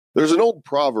There's an old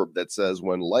proverb that says,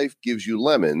 when life gives you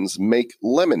lemons, make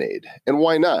lemonade. And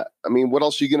why not? I mean, what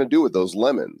else are you going to do with those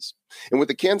lemons? And with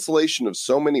the cancellation of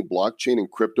so many blockchain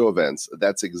and crypto events,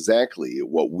 that's exactly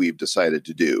what we've decided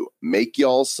to do. Make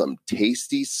y'all some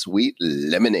tasty, sweet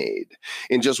lemonade.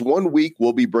 In just 1 week,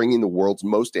 we'll be bringing the world's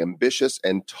most ambitious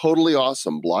and totally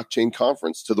awesome blockchain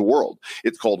conference to the world.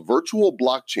 It's called Virtual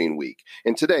Blockchain Week.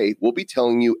 And today, we'll be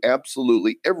telling you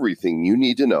absolutely everything you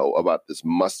need to know about this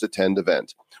must-attend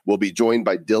event. We'll be joined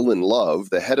by Dylan Love,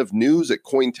 the head of news at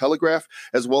Cointelegraph,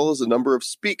 as well as a number of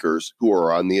speakers who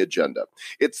are on the agenda.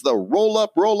 It's the roll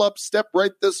up, step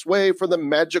right this way for the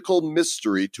magical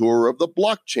mystery tour of the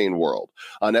blockchain world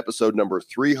on episode number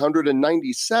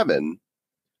 397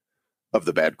 of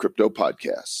the Bad Crypto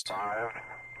Podcast. 5,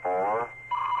 4,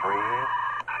 3,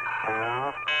 2,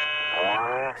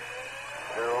 1,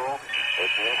 0,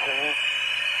 ignition.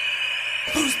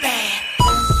 Who's bad?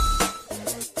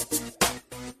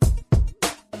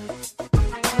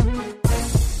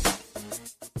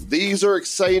 These are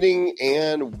exciting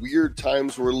and weird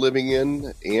times we're living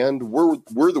in, and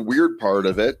we're the weird part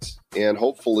of it, and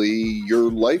hopefully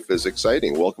your life is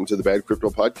exciting. Welcome to the Bad Crypto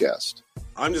Podcast.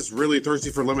 I'm just really thirsty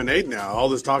for lemonade now. All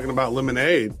this talking about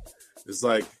lemonade is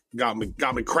like got me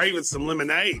craving some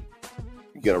lemonade.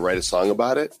 You gonna write a song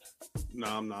about it? No,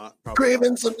 I'm not.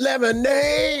 Craving some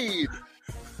lemonade.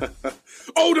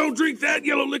 Oh, don't drink that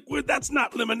yellow liquid. That's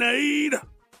not lemonade.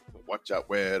 Watch out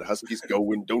where the Huskies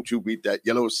going. Don't you eat that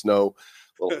yellow snow.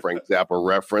 Little Frank Zappa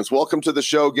reference. Welcome to the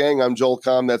show, gang. I'm Joel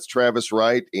Comm. That's Travis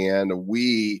Wright. And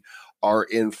we are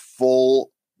in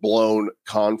full-blown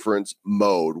conference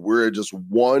mode. We're just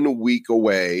 1 week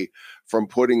away from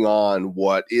putting on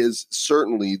what is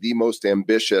certainly the most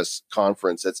ambitious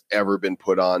conference that's ever been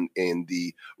put on in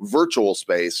the virtual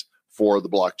space for the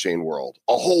blockchain world.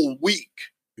 A whole week.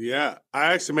 Yeah,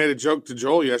 I actually made a joke to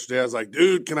Joel yesterday. I was like,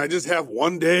 dude, can I just have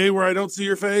one day where I don't see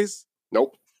your face?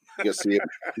 Nope. You see it.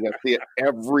 You see it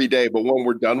every day. But when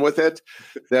we're done with it,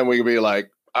 then we can be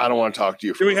like, I don't want to talk to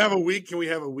you. Can we have a week? Can we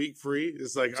have a week free?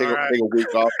 It's like, take all right. a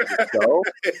week off of the show.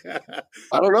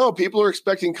 I don't know. People are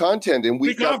expecting content, and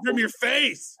week off from your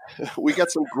face. We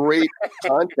got some great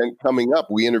content coming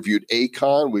up. We interviewed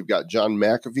Akon. We've got John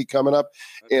McAfee coming up,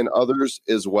 and others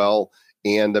as well.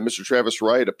 And Mr. Travis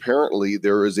Wright, apparently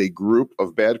there is a group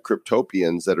of bad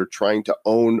cryptopians that are trying to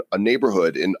own a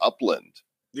neighborhood in Upland.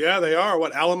 Yeah, they are.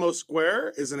 What, Alamo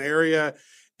Square is an area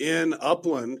in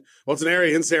Upland. Well, it's an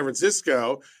area in San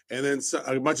Francisco. And then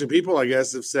a bunch of people, I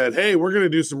guess, have said, hey, we're going to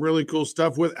do some really cool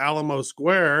stuff with Alamo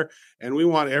Square. And we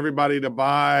want everybody to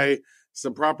buy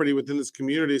some property within this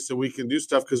community so we can do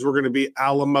stuff because we're going to be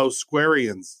Alamo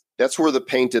Squareans. That's where the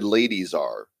painted ladies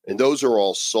are. And those are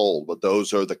all sold, but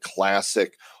those are the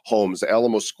classic homes.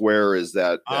 Alamo Square is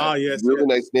that really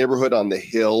nice neighborhood on the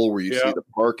hill where you see the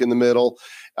park in the middle.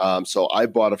 So I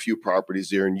bought a few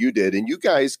properties there, and you did. And you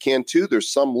guys can too.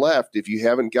 There's some left. If you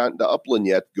haven't gotten to Upland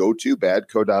yet, go to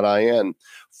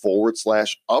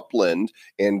badco.in/Upland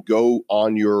and go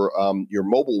on your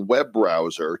mobile web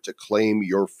browser to claim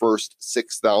your first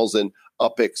 6,000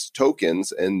 UPIX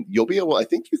tokens, and you'll be able, I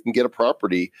think you can get a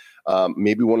property,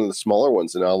 maybe one of the smaller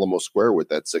ones in Alamo Square with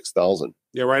that 6,000.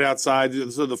 Yeah, right outside.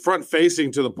 So the front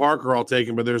facing to the park are all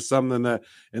taken, but there's some in that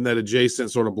adjacent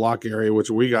sort of block area,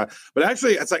 which we got. But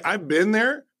actually, it's like I've been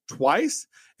there twice,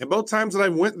 and both times that I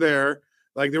went there,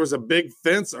 like there was a big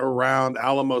fence around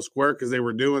Alamo Square because they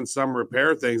were doing some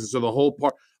repair things. And so the whole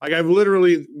park, like I've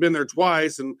literally been there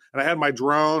twice, and I had my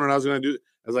drone, and I was going to do.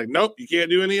 I was like, nope, you can't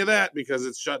do any of that because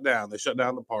it's shut down. They shut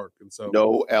down the park. And so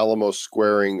no Alamo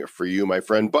Squaring for you, my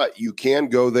friend, but you can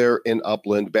go there in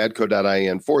Upland,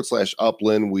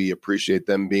 badco.in/Upland. We appreciate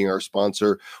them being our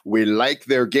sponsor. We like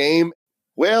their game.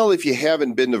 Well, if you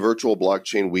haven't been to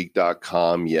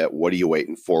virtualblockchainweek.com yet, what are you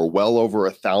waiting for? Well over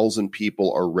 1,000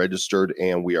 people are registered,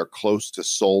 and we are close to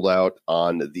sold out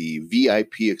on the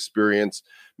VIP experience.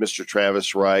 Mr.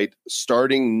 Travis Wright,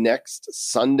 starting next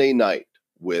Sunday night,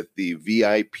 with the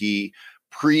VIP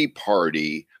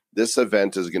pre-party. This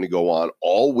event is going to go on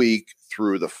all week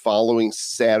through the following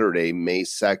Saturday, May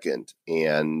 2nd,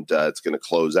 and it's going to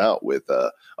close out with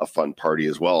a fun party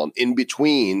as well. And in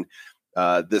between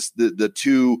the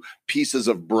two pieces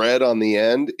of bread on the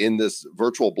end in this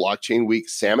virtual blockchain week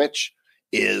sandwich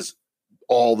is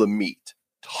all the meat,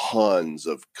 tons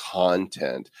of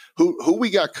content. Who we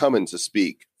got coming to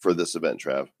speak for this event,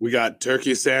 Trav? We got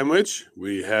turkey sandwich.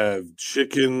 We have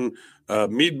chicken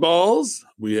meatballs.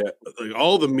 We have like,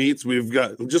 all the meats. We've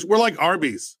got we're like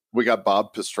Arby's. We got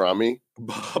Bob Pastrami.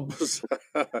 Bob Pastrami.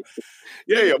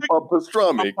 Bob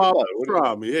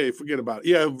Pastrami. Hey, forget about it.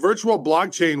 Yeah,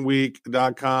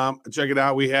 virtualblockchainweek.com. Check it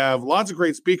out. We have lots of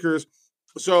great speakers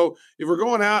So if we're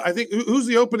going out, I think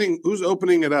who's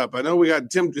opening it up? I know we got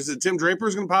Tim. Is it Tim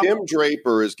Draper's going to pop? Tim up?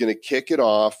 Draper is going to kick it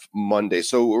off Monday.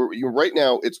 So right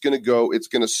now it's going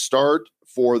to start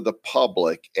for the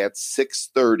public at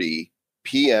 6:30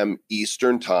 p.m.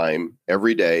 Eastern time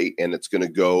every day, and it's going to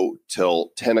go till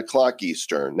 10 o'clock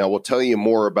Eastern. Now, we'll tell you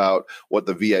more about what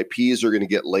the VIPs are going to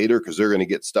get later because they're going to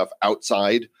get stuff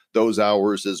outside those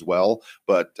hours as well.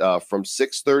 But from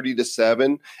 6:30 to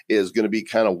 7 is going to be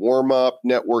kind of warm up,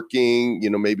 networking.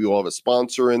 You know, maybe we'll have a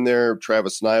sponsor in there.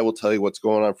 Travis and I will tell you what's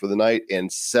going on for the night.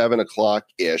 And 7 o'clock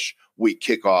ish, we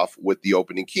kick off with the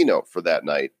opening keynote for that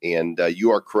night. And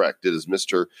you are correct. It is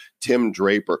Mr. Tim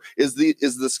Draper. Is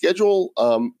the schedule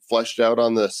fleshed out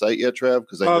on the site yet, Trav?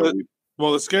 Because I know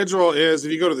well, the schedule is,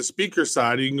 if you go to the speaker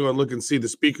side, you can go and look and see the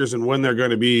speakers and when they're going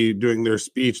to be doing their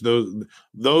speech.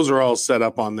 Those are all set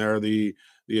up on there. The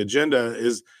agenda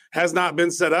has not been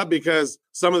set up because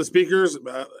some of the speakers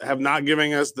have not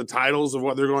given us the titles of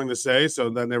what they're going to say,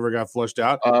 so that never got flushed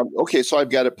out. Okay, so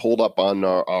I've got it pulled up on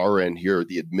our end here,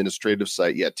 the administrative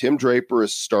site. Yeah, Tim Draper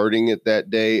is starting it that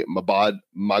day. Mabad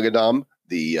Magadam,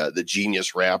 the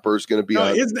genius rapper, is going to be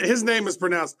on. His name is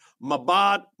pronounced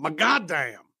Mabad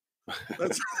Magadam.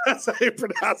 That's how you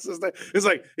pronounce his name. It's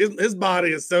like his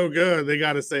body is so good, they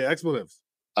got to say expletives.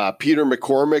 Peter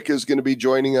McCormick is going to be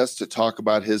joining us to talk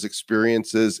about his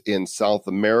experiences in South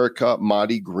America.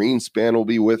 Marty Greenspan will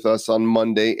be with us on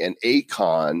Monday, and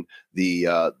Akon,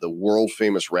 the world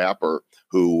famous rapper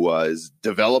who is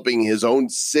developing his own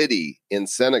city in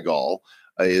Senegal,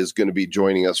 is going to be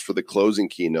joining us for the closing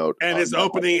keynote. And his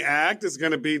opening act is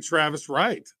going to be Travis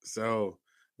Wright. So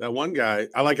that one guy,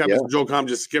 I like how Mr. Joel Comm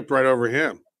just skipped right over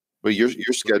him. But you're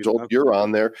scheduled. You're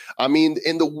on there. I mean,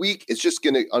 in the week, it's just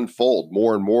going to unfold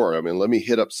more and more. I mean, let me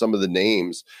hit up some of the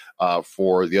names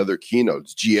for the other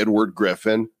keynotes. G. Edward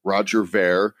Griffin, Roger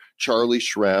Ver, Charlie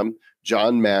Shrem,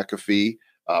 John McAfee,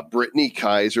 Brittany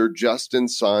Kaiser, Justin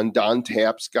Sun, Don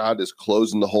Tapscott is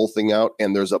closing the whole thing out.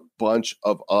 And there's a bunch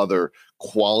of other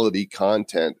quality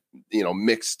content,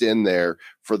 mixed in there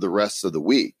for the rest of the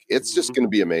week. It's just going to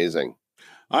be amazing.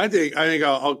 I think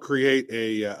I'll create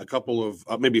a couple of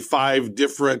maybe 5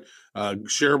 different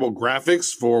shareable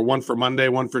graphics one for Monday,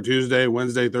 one for Tuesday,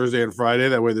 Wednesday, Thursday, and Friday.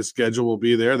 That way the schedule will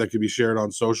be there. That could be shared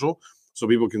on social so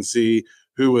people can see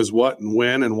who is what and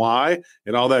when and why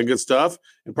and all that good stuff,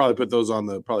 and probably put those on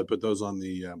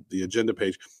the agenda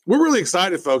page. We're really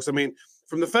excited, folks. I mean,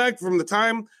 from the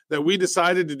time that we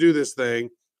decided to do this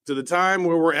thing to the time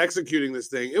where we're executing this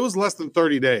thing, it was less than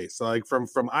 30 days. So like from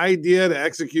idea to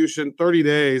execution, 30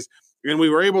 days. And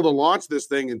we were able to launch this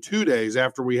thing in 2 days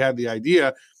after we had the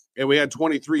idea. And we had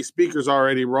 23 speakers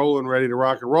already rolling, ready to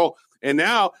rock and roll. And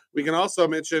now we can also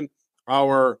mention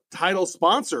our title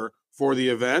sponsor for the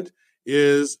event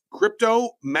is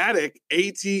Cryptomatic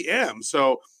ATM.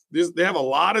 So they have a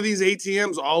lot of these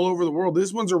ATMs all over the world.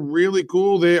 These ones are really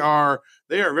cool. They are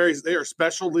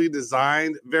specially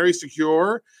designed, very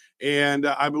secure. And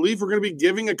I believe we're going to be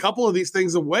giving a couple of these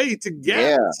things away to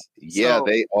get. Yeah,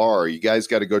 they are. You guys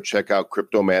got to go check out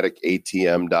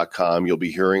cryptomaticatm.com. You'll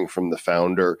be hearing from the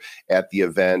founder at the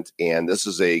event, and this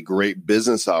is a great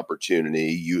business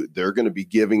opportunity. They're going to be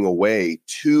giving away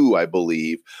 2, I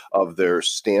believe, of their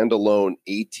standalone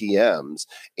ATMs.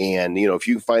 And, if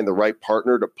you can find the right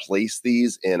partner to place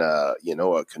these in a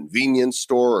convenience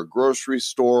store, a grocery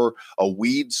store, a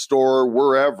weed store,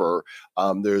 wherever,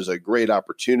 there's a great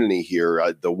opportunity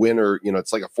here. The winner,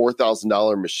 it's like a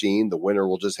 $4,000 machine. The winner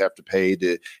will just have to pay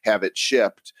to have it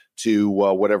shipped to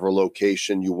whatever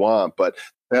location you want. But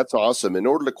that's awesome. In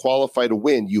order to qualify to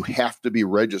win, you have to be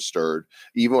registered.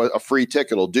 Even a free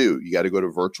ticket will do. You got to go to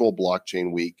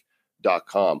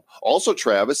virtualblockchainweek.com. Also,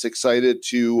 Travis, excited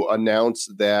to announce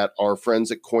that our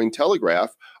friends at Cointelegraph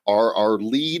are our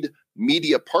lead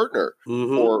media partner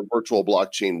for Virtual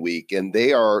Blockchain Week, and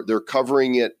they're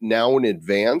covering it now in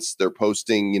advance. They're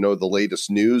posting, the latest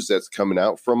news that's coming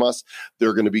out from us.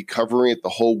 They're going to be covering it the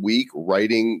whole week,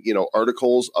 writing,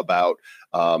 articles about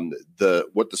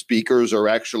what the speakers are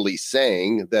actually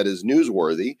saying that is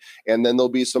newsworthy, and then there'll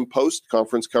be some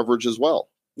post-conference coverage as well.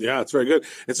 Yeah, it's very good.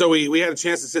 And so we had a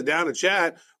chance to sit down and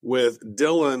chat with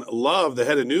Dylan Love, the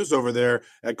head of news over there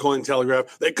at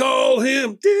Cointelegraph. They call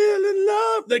him Dylan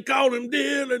Love. They call him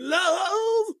Dylan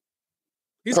Love.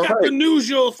 He's got the news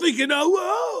you're thinking of.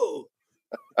 Whoa.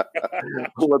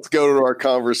 Let's go to our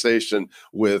conversation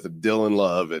with Dylan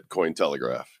Love at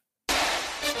Cointelegraph.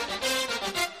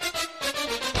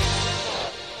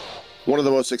 One of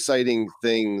the most exciting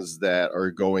things that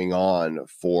are going on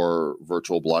for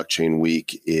Virtual Blockchain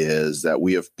Week is that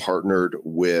we have partnered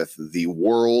with the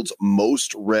world's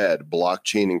most read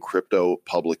blockchain and crypto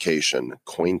publication,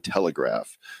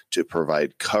 Cointelegraph, to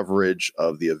provide coverage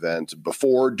of the event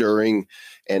before, during,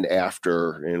 and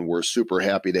after. And we're super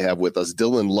happy to have with us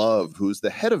Dylan Love, who's the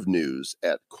head of news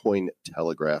at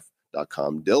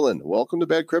Cointelegraph.com. Dylan, welcome to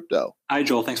Bad Crypto. Hi,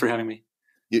 Joel. Thanks for having me.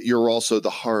 You're also the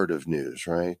heart of news,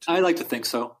 right? I like to think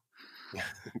so.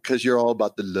 Because you're all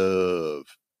about the love.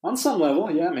 On some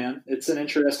level, yeah, man. It's an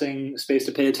interesting space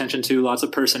to pay attention to. Lots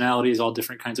of personalities, all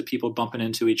different kinds of people bumping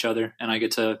into each other. And I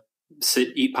get to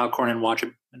sit, eat popcorn, and watch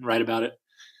it and write about it.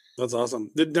 That's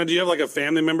awesome. Do you have like a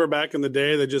family member back in the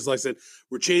day that just like said,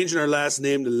 we're changing our last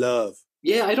name to Love?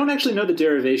 Yeah, I don't actually know the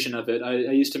derivation of it. I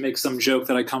used to make some joke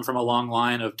that I come from a long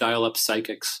line of dial-up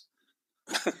psychics.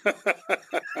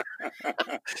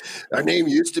 Our name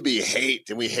used to be Hate,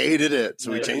 and we hated it,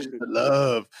 so we changed it to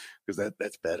Love because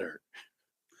that's better.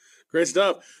 Great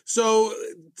stuff. So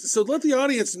let the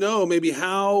audience know maybe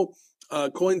how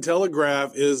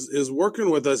Cointelegraph is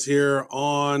working with us here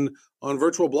on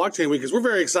Virtual Blockchain Week, because we're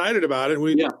very excited about it.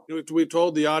 We've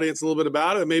told the audience a little bit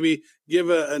about it, and maybe give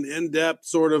an in-depth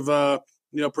sort of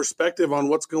perspective on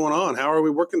what's going on. How are we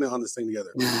working on this thing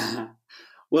together?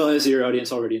 Well, as your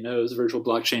audience already knows, Virtual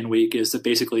Blockchain Week is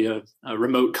basically a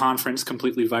remote conference,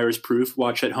 completely virus-proof,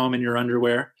 watch at home in your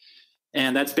underwear.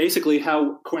 And that's basically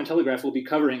how Cointelegraph will be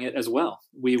covering it as well.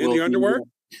 We will the underwear?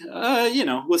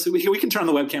 We'll see. We can turn on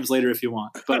the webcams later if you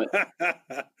want. But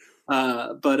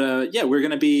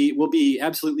we'll be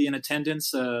absolutely in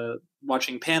attendance,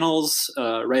 watching panels,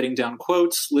 writing down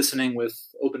quotes, listening with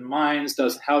open minds.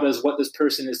 How does what this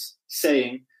person is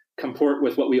saying comport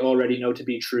with what we already know to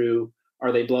be true?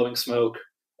 Are they blowing smoke,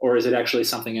 or is it actually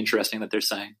something interesting that they're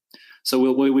saying? So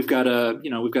we've got a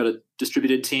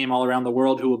distributed team all around the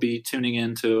world who will be tuning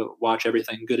in to watch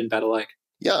everything, good and bad alike.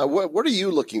 Yeah, what are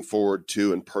you looking forward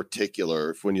to in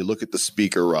particular when you look at the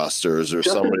speaker rosters or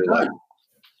somebody like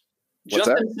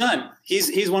Justin Sun?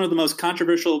 He's one of the most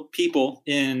controversial people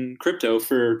in crypto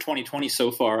for 2020 so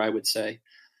far, I would say.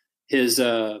 His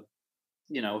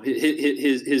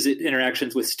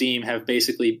interactions with Steem have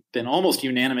basically been almost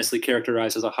unanimously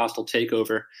characterized as a hostile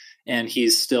takeover, and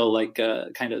he's still like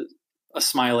kind of a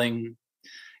smiling,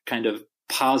 kind of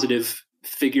positive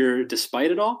figure despite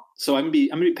it all. So I'm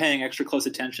gonna be paying extra close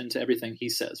attention to everything he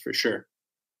says for sure.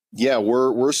 Yeah,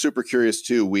 we're super curious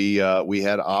too. We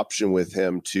had option with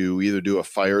him to either do a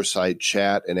fireside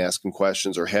chat and ask him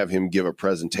questions, or have him give a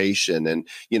presentation. And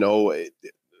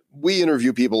we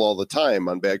interview people all the time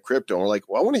on Bad Crypto, and we're like,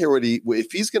 well, I want to hear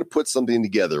if he's going to put something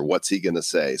together, what's he going to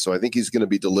say? So I think he's going to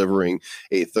be delivering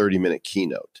a 30-minute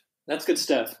keynote. That's good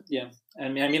stuff. Yeah. I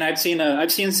mean, I've seen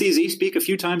CZ speak a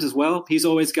few times as well. He's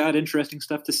always got interesting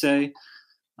stuff to say.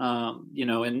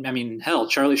 And I mean, hell,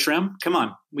 Charlie Shrem, come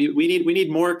on. We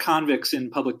need more convicts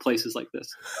in public places like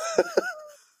this.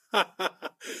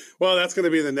 Well, that's going to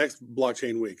be the next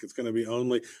blockchain week. It's going to be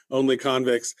only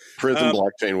convicts. Prison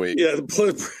blockchain week. Yeah.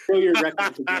 Throw your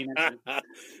record to being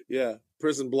yeah.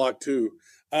 Prison block 2.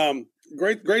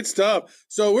 Great stuff.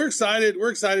 So we're excited. We're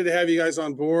excited to have you guys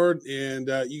on board, and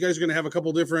you guys are going to have a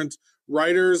couple different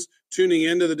writers tuning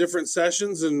into the different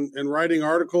sessions and writing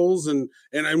articles, and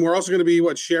we're also going to be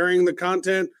sharing the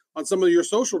content on some of your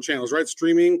social channels, right?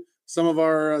 Streaming some of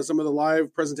the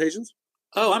live presentations.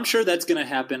 Oh, I'm sure that's going to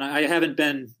happen. I haven't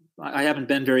been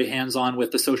very hands-on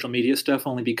with the social media stuff,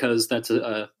 only because that's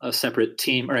a separate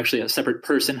team, or actually a separate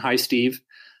person. Hi, Steve,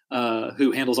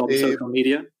 who handles all the social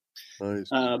media. Nice.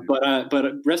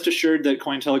 But rest assured that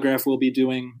Cointelegraph will be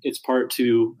doing its part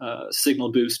to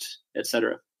signal boost,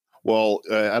 etc. Well,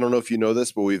 I don't know if you know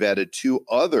this, but we've added 2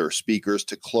 other speakers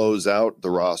to close out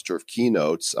the roster of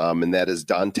keynotes, and that is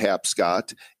Don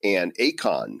Tapscott and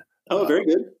Akon. Oh, very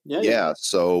good. Yeah.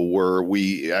 So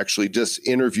we actually just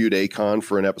interviewed Akon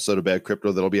for an episode of Bad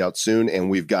Crypto that'll be out soon, and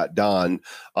we've got Don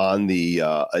on the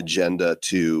agenda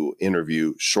to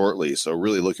interview shortly. So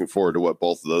really looking forward to what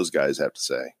both of those guys have to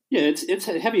say. Yeah, it's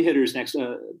heavy hitters next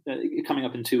coming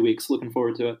up in 2 weeks. Looking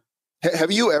forward to it.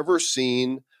 Have you ever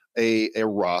seen a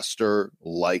roster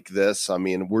like this? I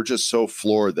mean, we're just so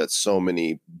floored that so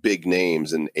many big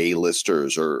names and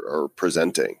A-listers are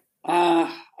presenting.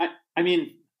 I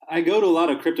mean, I go to a lot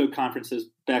of crypto conferences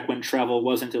back when travel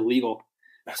wasn't illegal.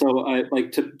 So I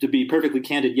like to be perfectly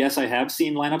candid. Yes, I have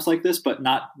seen lineups like this, but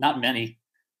not many.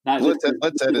 Let's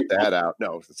edit that out.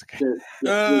 No, it's okay.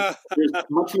 There's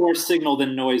much more signal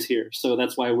than noise here. So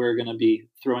that's why we're going to be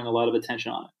throwing a lot of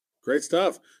attention on it. Great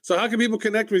stuff. So how can people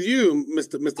connect with you,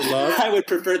 Mr. Love? I would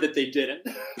prefer that they didn't.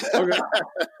 Okay.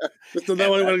 Mr.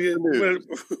 Love,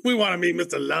 we want to meet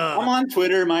Mr. Love. I'm on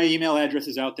Twitter. My email address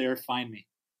is out there. Find me.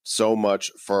 So much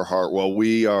for Hartwell.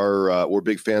 We're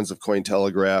big fans of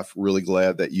Cointelegraph. Really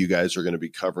glad that you guys are going to be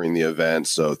covering the event.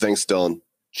 So thanks, Dylan.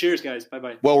 Cheers, guys.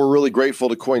 Bye-bye. Well, we're really grateful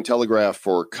to Cointelegraph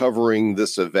for covering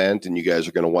this event, and you guys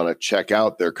are going to want to check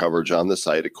out their coverage on the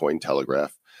site at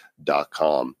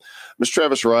Cointelegraph.com. Mr.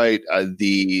 Travis Wright,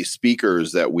 the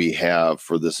speakers that we have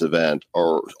for this event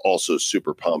are also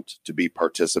super pumped to be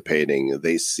participating.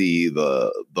 They see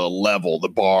the level, the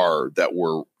bar that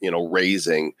we're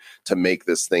raising to make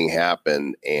this thing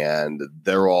happen, and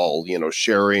they're all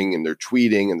sharing and they're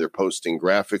tweeting and they're posting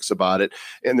graphics about it,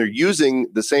 and they're using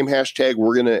the same hashtag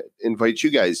we're going to invite you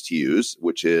guys to use,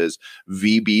 which is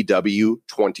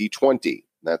VBW2020.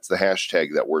 That's the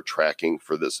hashtag that we're tracking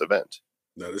for this event.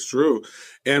 That is true.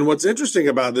 And what's interesting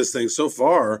about this thing so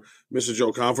far, Mr.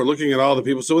 Joel Comfort, looking at all the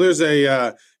people. So there's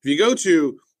if you go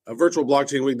to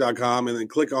virtualblockchainweek.com and then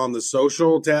click on the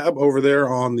social tab over there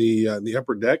on the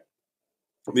upper deck,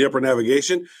 the upper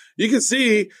navigation, you can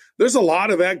see there's a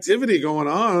lot of activity going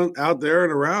on out there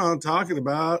and around talking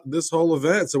about this whole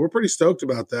event. So we're pretty stoked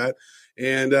about that,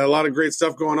 and a lot of great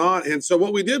stuff going on. And so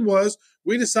what we did was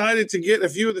we decided to get a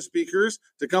few of the speakers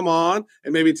to come on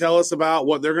and maybe tell us about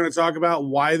what they're going to talk about,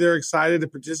 why they're excited to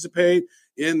participate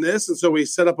in this. And so we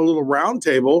set up a little round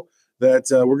table that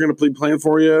we're going to be playing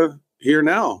for you here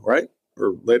now, right?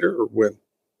 Or later, or when?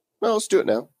 Well, let's do it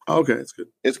now. Okay, that's good.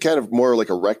 It's kind of more like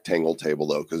a rectangle table,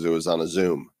 though, because it was on a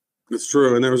Zoom. It's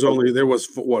true. And there was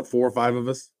what, 4 or 5 of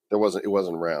us? It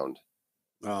wasn't round.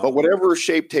 But whatever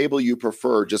shape table you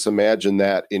prefer, just imagine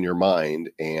that in your mind,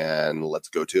 and let's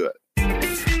go to it.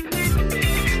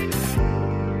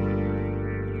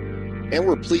 And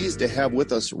we're pleased to have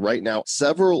with us right now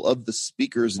several of the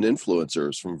speakers and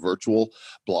influencers from Virtual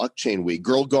Blockchain Week.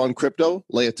 Girl Gone Crypto,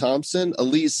 Leah Thompson,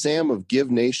 Elise Sam of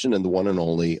Give Nation, and the one and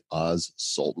only Oz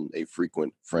Sultan, a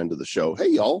frequent friend of the show. Hey,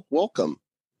 y'all. Welcome.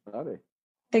 Howdy.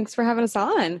 Thanks for having us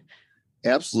on.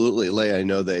 Absolutely. Leah, I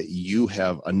know that you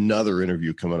have another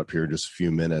interview coming up here in just a few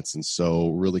minutes. And so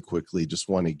really quickly, just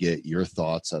want to get your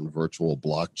thoughts on Virtual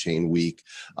Blockchain Week,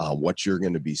 what you're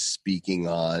going to be speaking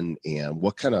on, and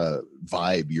what kind of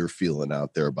vibe you're feeling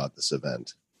out there about this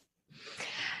event.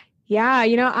 Yeah,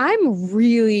 I'm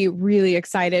really, really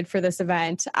excited for this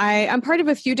event. I'm part of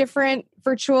a few different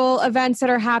virtual events that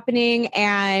are happening,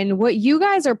 and what you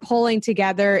guys are pulling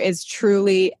together is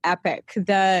truly epic.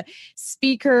 The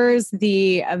speakers,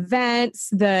 the events,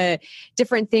 the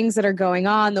different things that are going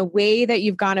on, the way that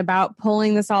you've gone about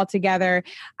pulling this all together.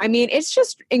 I mean, it's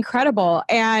just incredible.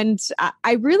 And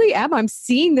I really am. I'm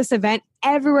seeing this event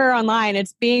everywhere online.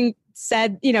 It's being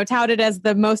said, touted as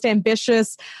the most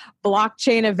ambitious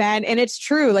blockchain event. And it's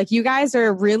true. Like, you guys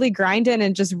are really grinding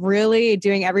and just really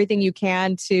doing everything you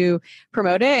can to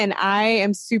promote it. And I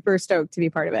am super stoked to be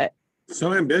part of it.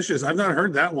 So ambitious. I've not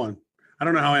heard that one. I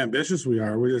don't know how ambitious we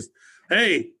are. We just,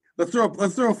 hey, let's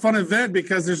throw a fun event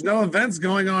because there's no events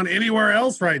going on anywhere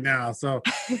else right now. So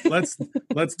let's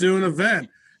do an event.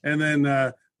 And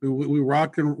then we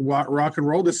rock and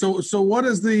roll this. So what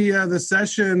is the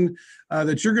session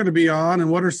that you're going to be on, and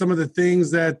what are some of the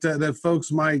things that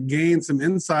folks might gain some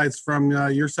insights from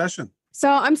your session? So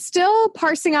I'm still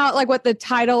parsing out like what the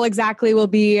title exactly will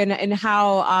be and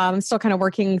how I'm still kind of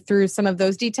working through some of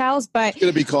those details. But it's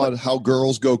going to be called How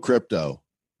Girls Go Crypto.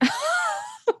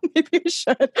 Maybe I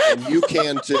should. And you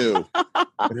can too.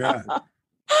 Yeah.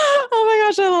 Oh my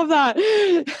gosh, I love that.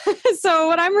 So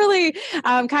what I'm really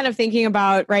kind of thinking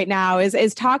about right now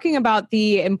is talking about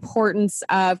the importance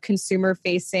of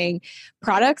consumer-facing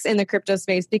products in the crypto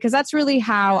space, because that's really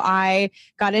how I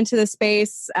got into the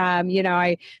space.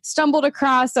 I stumbled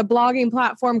across a blogging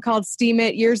platform called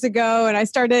Steemit years ago, and I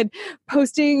started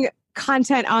posting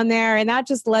content on there, and that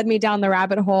just led me down the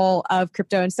rabbit hole of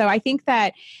crypto. And so I think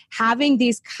that having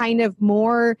these kind of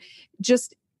more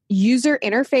just user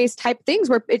interface type things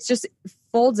where it just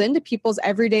folds into people's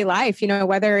everyday life,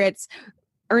 whether it's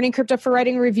earning crypto for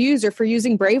writing reviews or for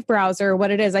using Brave browser or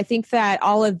what it is. I think that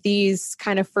all of these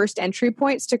kind of first entry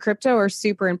points to crypto are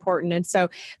super important. And so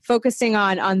focusing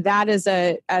on that as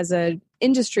a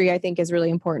industry, I think, is really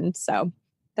important. So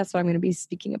that's what I'm going to be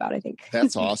speaking about, I think.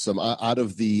 That's awesome. Out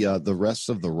of the rest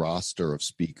of the roster of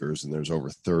speakers, and there's over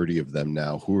 30 of them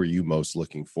now, who are you most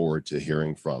looking forward to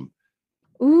hearing from?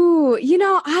 Ooh,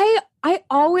 I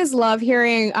always love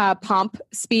hearing Pomp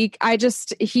speak.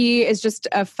 He is just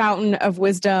a fountain of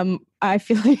wisdom. I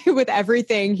feel like with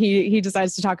everything he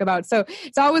decides to talk about. So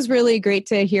it's always really great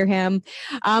to hear him.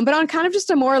 But on kind of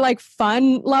just a more like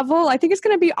fun level, I think it's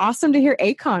going to be awesome to hear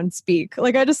Akon speak.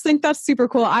 Like, I just think that's super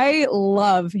cool. I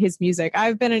love his music.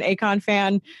 I've been an Akon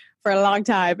fan for a long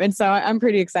time. And so I'm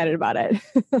pretty excited about it.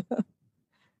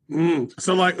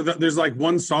 So like, there's like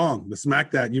one song, the Smack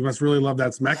That. You must really love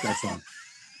that Smack That song.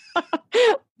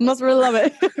 Must really love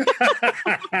it.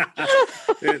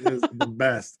 It is the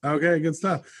best. Okay, good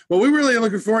stuff. Well, we're really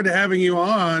looking forward to having you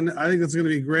on. I think that's going to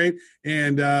be great.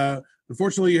 And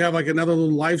unfortunately, you have like another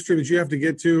little live stream that you have to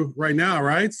get to right now,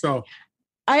 right? So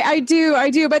I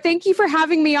do. But thank you for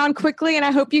having me on quickly. And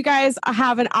I hope you guys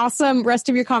have an awesome rest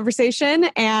of your conversation.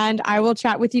 And I will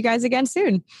chat with you guys again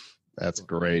soon. That's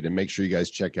great. And make sure you guys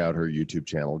check out her YouTube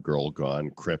channel, Girl Gone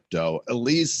Crypto.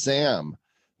 Elise Sam,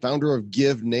 founder of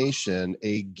Give Nation,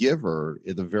 a giver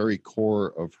at the very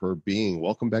core of her being.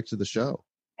 Welcome back to the show.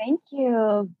 Thank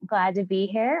you. Glad to be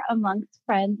here amongst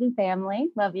friends and family.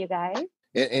 Love you guys.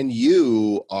 And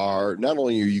you are, not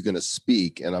only are you going to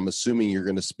speak, and I'm assuming you're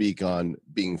going to speak on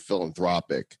being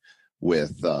philanthropic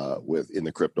with in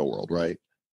the crypto world, right?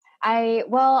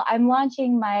 I'm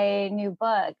launching my new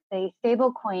book, The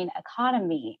Stablecoin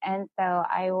Economy. And so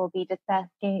I will be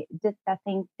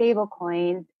discussing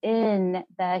stablecoins in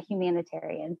the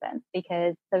humanitarian sense,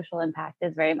 because social impact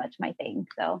is very much my thing.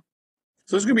 So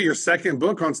this is going to be your second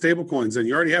book on stablecoins, and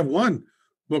you already have one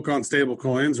book on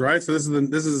stablecoins, right? So this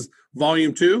is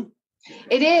volume 2.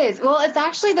 it is. Well, it's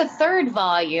actually the third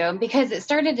volume, because it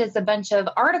started as a bunch of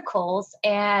articles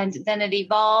and then it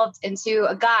evolved into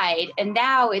a guide. And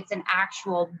now it's an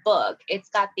actual book. It's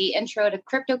got the intro to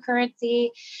cryptocurrency.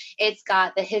 It's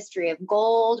got the history of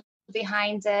gold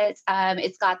behind it.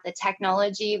 It's got the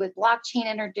technology with blockchain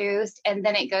introduced, and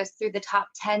then it goes through the top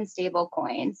 10 stable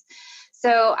coins.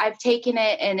 So I've taken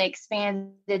it and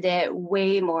expanded it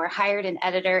way more, hired an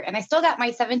editor, and I still got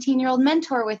my 17-year-old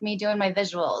mentor with me doing my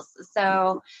visuals.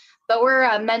 So, but we're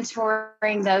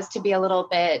mentoring those to be a little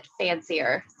bit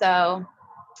fancier. So,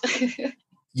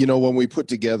 When we put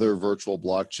together Virtual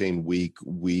Blockchain Week,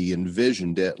 we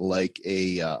envisioned it like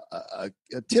a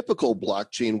typical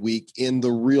blockchain week in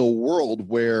the real world,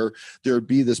 where there'd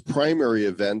be this primary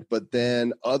event, but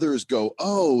then others go,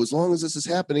 oh, as long as this is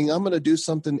happening, I'm going to do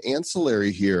something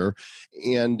ancillary here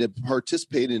and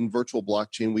participate in Virtual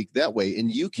Blockchain Week that way.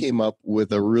 And you came up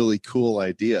with a really cool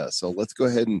idea. So let's go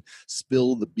ahead and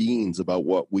spill the beans about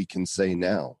what we can say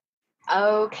now.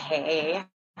 Okay.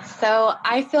 So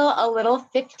I feel a little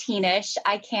 15-ish.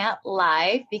 I can't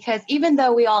lie, because even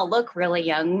though we all look really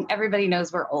young, everybody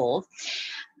knows we're old.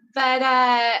 But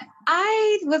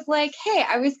I was like, hey,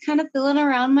 I was kind of feeling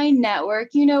around my network.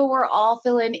 We're all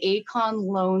feeling Akon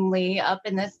lonely up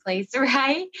in this place,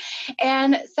 right?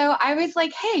 And so I was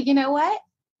like, hey, you know what?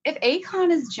 If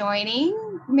Akon is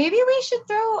joining, maybe we should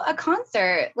throw a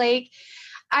concert. Like,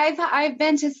 I've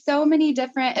been to so many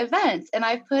different events, and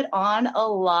I've put on a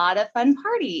lot of fun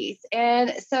parties.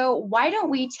 And so why don't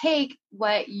we take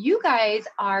what you guys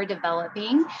are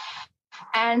developing,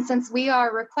 and since we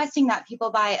are requesting that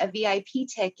people buy a VIP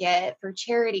ticket for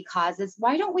charity causes,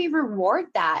 why don't we reward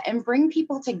that and bring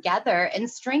people together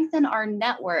and strengthen our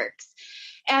networks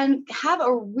and have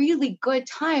a really good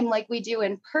time like we do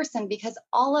in person, because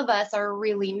all of us are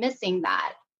really missing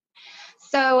that.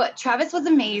 So Travis was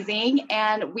amazing,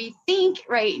 and we think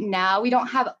right now, we don't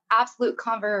have absolute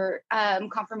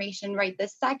confirmation right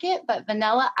this second, but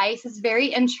Vanilla Ice is very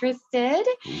interested,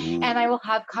 and I will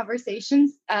have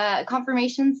confirmation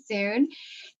soon.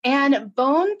 And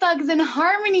Bone Thugs and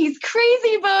Harmonies,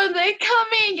 Crazy Bones are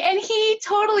coming, and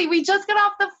we just got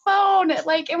off the phone,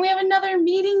 and we have another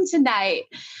meeting tonight.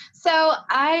 So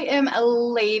I am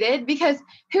elated, because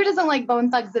who doesn't like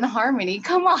Bone Thugs and Harmony?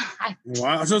 Come on.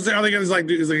 Wow. So are they going to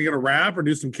is they going to rap or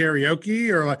do some karaoke,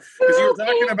 or like, because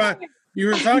you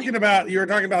were talking about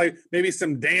like maybe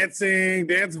some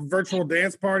virtual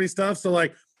dance party stuff. So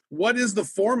like, what is the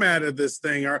format of this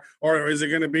thing? Or is it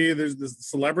going to be the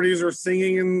celebrities are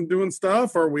singing and doing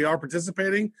stuff, or we are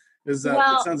participating? It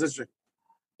sounds interesting.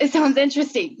 It sounds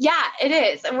interesting. Yeah, it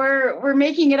is. We're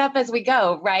making it up as we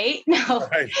go, right? No.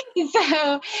 Right.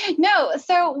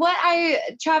 So what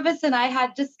Travis and I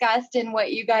had discussed, and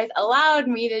what you guys allowed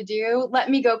me to do, let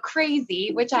me go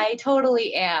crazy, which I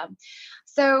totally am.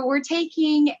 So we're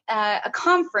taking a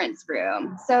conference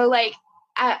room. So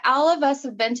all of us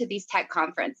have been to these tech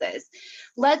conferences.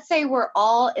 Let's say we're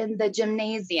all in the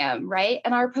gymnasium, right?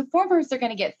 And our performers are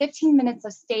going to get 15 minutes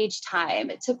of stage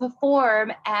time to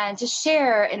perform and to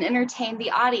share and entertain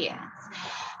the audience.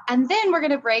 And then we're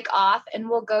going to break off and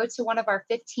we'll go to one of our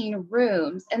 15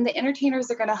 rooms, and the entertainers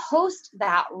are going to host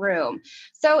that room.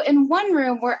 So in one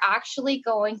room, we're actually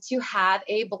going to have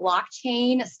a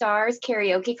Blockchain Stars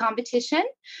karaoke competition.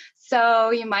 So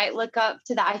you might look up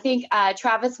to that. I think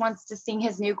Travis wants to sing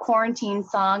his new quarantine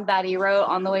song that he wrote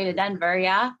on the way to Denver.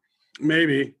 Yeah.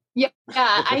 Maybe. Yeah,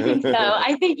 I think so.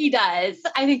 I think he does.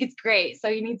 I think it's great.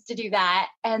 So he needs to do that.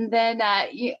 And then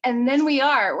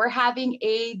we're having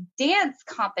a dance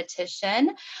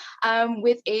competition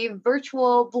with a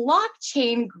virtual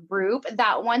blockchain group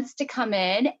that wants to come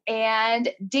in and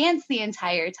dance the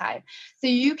entire time. So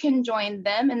you can join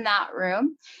them in that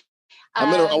room.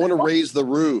 I want to raise the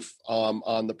roof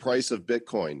on the price of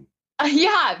Bitcoin.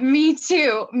 Yeah, me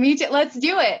too. Let's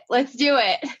do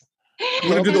it.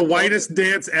 I'm going to do the whitest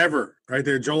dance ever. Right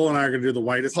there. Joel and I are going to do the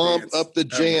whitest Pump dance up the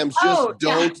jams. Don't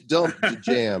dump the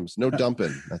jams. No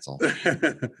dumping. That's all.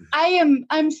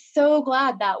 I'm so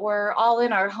glad that we're all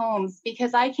in our homes,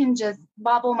 because I can just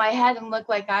bobble my head and look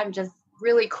like I'm just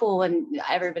really cool, and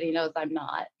everybody knows I'm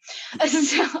not.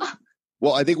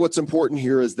 Well, I think what's important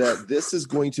here is that this is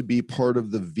going to be part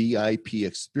of the VIP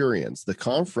experience. The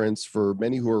conference, for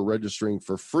many who are registering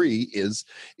for free, is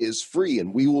free,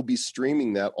 and we will be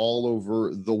streaming that all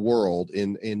over the world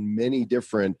in many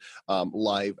different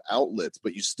live outlets.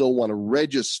 But you still want to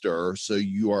register so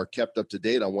you are kept up to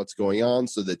date on what's going on,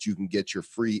 so that you can get your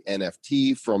free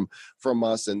NFT from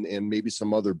us and maybe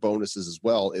some other bonuses as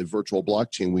well at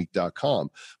virtualblockchainweek.com.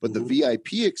 But the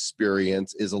VIP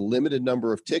experience is a limited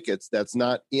number of tickets that's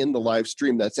not in the live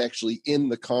stream, that's actually in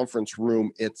the conference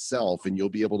room itself, and you'll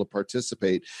be able to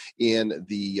participate in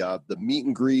the meet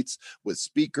and greets with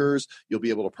speakers. You'll be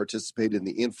able to participate in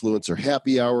the influencer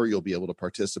happy hour. You'll be able to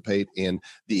participate in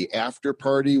the after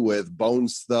party with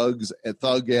Bones Thug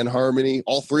and Harmony,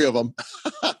 all three of them.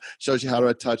 Shows you how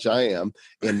to touch I am,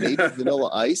 and maybe Vanilla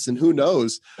Ice, and who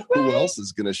knows who else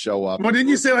is going to show up. Well, didn't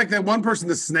you say like that one person,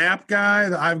 the Snap guy,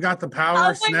 the I've got the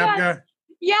power Snap guy?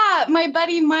 Yeah, my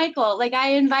buddy Michael, like I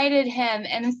invited him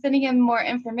and I'm sending him more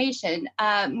information.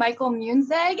 Michael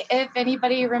Munzeg, if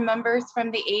anybody remembers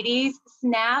from the 80s,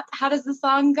 Snap, how does the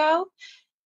song go?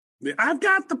 I've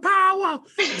got the power.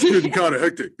 It's good and kind of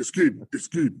hectic. It's good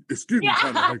and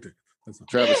kind of hectic.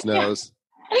 Travis knows.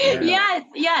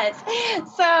 Yes.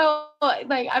 So,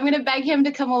 like, I'm going to beg him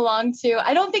to come along too.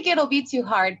 I don't think it'll be too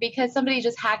hard, because somebody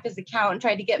just hacked his account and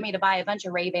tried to get me to buy a bunch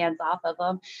of Ray-Bans off of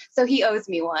him. So he owes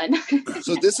me one.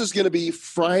 So this is going to be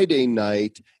Friday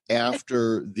night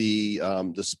after the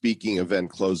speaking event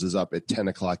closes up at 10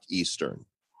 o'clock Eastern.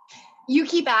 You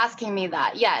keep asking me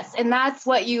that, yes, and that's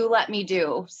what you let me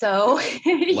do. So,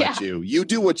 yeah. You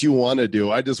do what you want to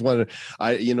do. I just want to,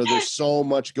 there's so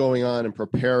much going on and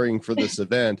preparing for this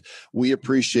event. We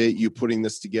appreciate you putting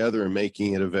this together and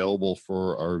making it available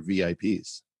for our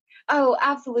VIPs. Oh,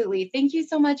 absolutely. Thank you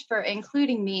so much for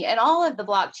including me and all of the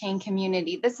blockchain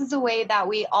community. This is a way that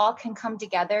we all can come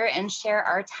together and share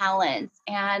our talents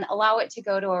and allow it to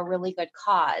go to a really good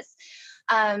cause.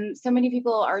 So many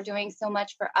people are doing so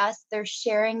much for us. They're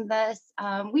sharing this.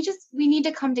 We need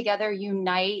to come together,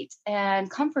 unite, and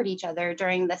comfort each other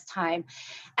during this time.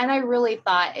 And I really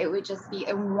thought it would just be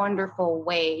a wonderful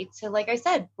way to, like I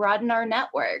said, broaden our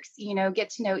networks,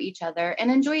 get to know each other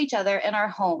and enjoy each other in our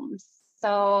homes.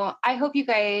 So I hope you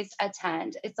guys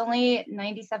attend. It's only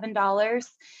 $97.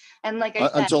 And like I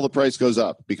said, until the price goes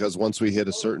up, because once we hit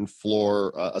a certain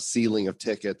floor, a ceiling of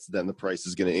tickets, then the price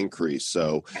is going to increase.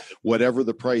 So whatever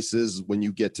the price is when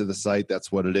you get to the site,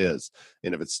 that's what it is.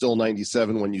 And if it's still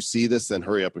 $97 when you see this, then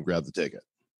hurry up and grab the ticket.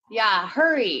 Yeah,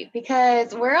 hurry,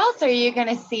 because where else are you going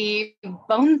to see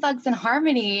Bone Thugs and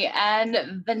Harmony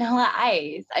and Vanilla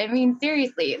Ice? I mean,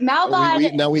 seriously.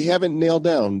 Malbon. Now we haven't nailed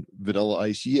down Vanilla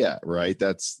Ice yet, right?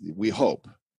 We hope.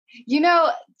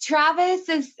 Travis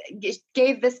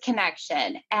gave this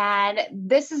connection, and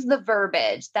this is the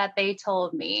verbiage that they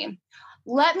told me.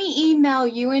 Let me email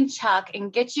you and Chuck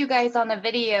and get you guys on a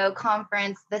video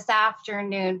conference this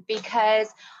afternoon, because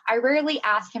I rarely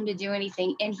ask him to do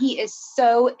anything, and he is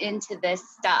so into this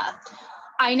stuff.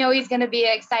 I know he's going to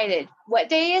be excited. What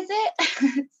day is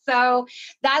it? So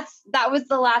that was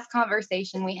the last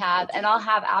conversation we had, and I'll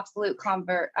have absolute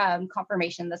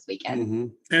confirmation this weekend. Mm-hmm.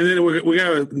 And then we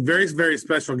got a very, very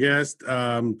special guest.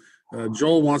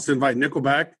 Joel wants to invite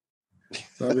Nickelback.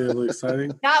 That'll be really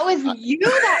exciting. That was you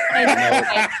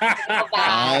that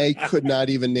I could not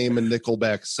even name a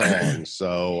Nickelback song,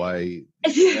 so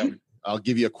I'll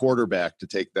give you a quarterback to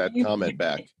take that comment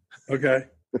back. Okay.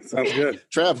 Sounds good.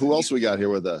 Trav, who else we got here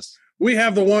with us? We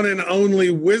have the one and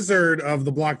only wizard of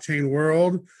the blockchain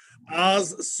world,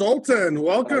 Oz Sultan.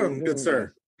 Welcome, good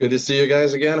sir. Good to see you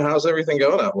guys again. How's everything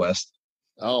going out west?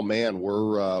 Oh man,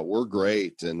 we're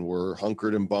great, and we're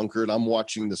hunkered and bunkered. I'm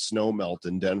watching the snow melt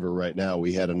in Denver right now.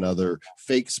 We had another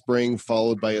fake spring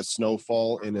followed by a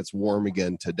snowfall, and it's warm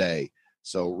again today.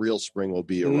 So real spring will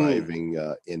be arriving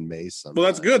in May sometime. Well,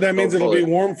 that's good. That means it'll be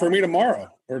warm for me tomorrow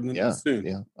or soon.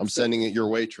 Yeah, I'm sending it your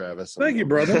way, Travis. Thank you,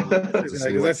 brother. Because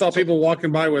I saw people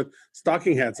walking by with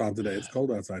stocking hats on today. It's cold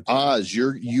outside. Oz,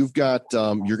 you're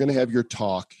going to have your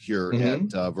talk here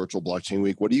at Virtual Blockchain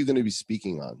Week. What are you going to be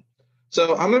speaking on?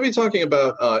 So I'm going to be talking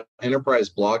about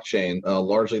enterprise blockchain,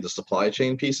 largely the supply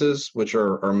chain pieces, which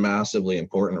are massively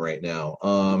important right now.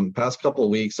 Past couple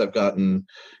of weeks, I've gotten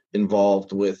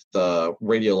involved with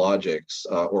Radiologics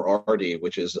or RD,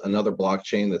 which is another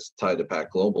blockchain that's tied to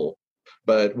Pact Global.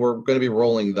 But we're going to be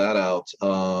rolling that out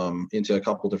into a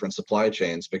couple different supply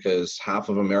chains because half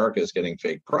of America is getting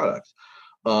fake product.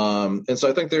 And so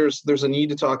I think there's a need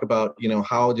to talk about,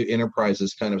 how do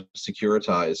enterprises kind of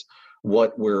securitize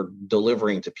what we're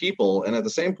delivering to people. And at the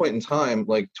same point in time,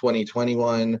 like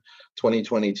 2021,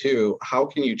 2022, how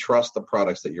can you trust the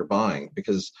products that you're buying?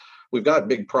 Because we've got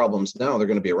big problems now. They're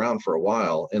going to be around for a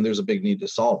while, and there's a big need to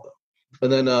solve them.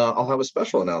 And then I'll have a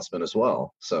special announcement as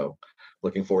well. So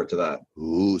looking forward to that.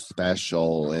 Ooh,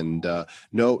 special. And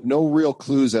no real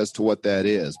clues as to what that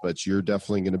is, but you're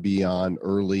definitely going to be on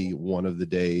early one of the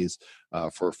days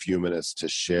for a few minutes to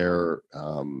share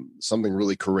something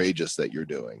really courageous that you're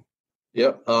doing.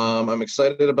 Yep. I'm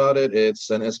excited about it.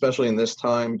 And especially in this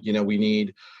time, we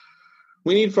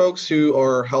need folks who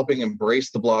are helping embrace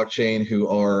the blockchain, who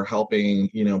are helping,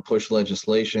 push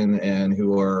legislation, and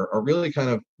who are really kind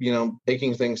of,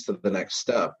 taking things to the next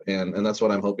step. And that's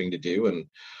what I'm hoping to do. And,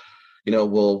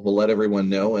 we'll let everyone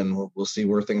know, and we'll see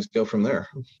where things go from there.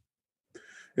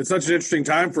 It's such an interesting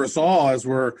time for us all as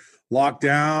we're locked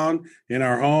down in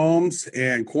our homes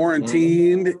and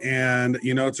quarantined. And,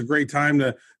 it's a great time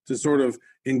to sort of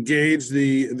engage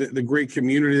the great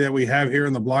community that we have here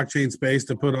in the blockchain space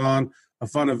to put on a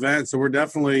fun event. So we're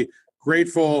definitely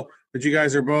grateful that you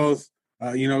guys are both,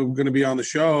 going to be on the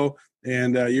show,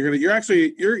 and you're going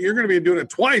to be doing it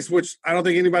twice, which I don't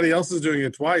think anybody else is doing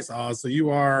it twice, Oz. So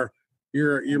you're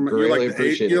like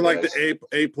the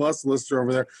A+ lister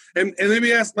over there. And let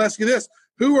me ask you this: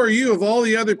 who are you, of all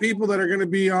the other people that are going to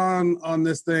be on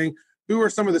this thing? Who are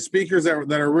some of the speakers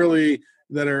that are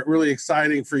really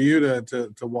exciting for you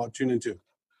to tune into?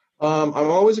 I'm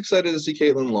always excited to see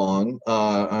Caitlin Long.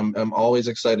 I'm always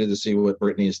excited to see what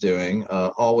Brittany's doing.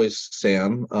 Always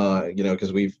Sam,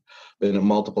 because we've been at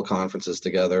multiple conferences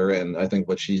together, and I think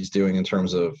what she's doing in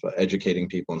terms of educating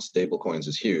people in stablecoins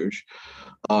is huge.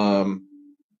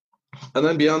 And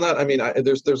then beyond that, I mean,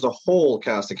 there's a whole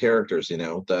cast of characters,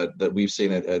 that we've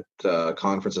seen at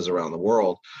conferences around the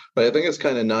world. But I think it's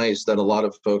kind of nice that a lot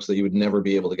of folks that you would never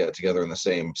be able to get together in the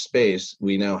same space,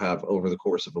 we now have over the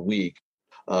course of a week.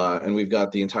 And we've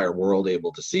got the entire world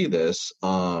able to see this.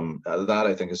 That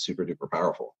I think is super duper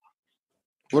powerful.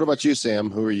 What about you, Sam?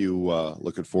 Who are you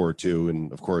looking forward to?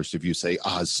 And of course, if you say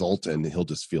Oz Sultan, he'll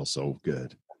just feel so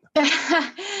good.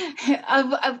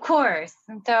 Of course.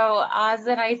 So Oz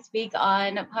and I speak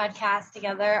on podcasts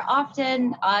together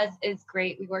often. Oz is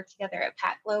great. We work together at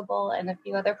Pact Global and a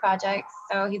few other projects.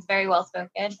 So he's very well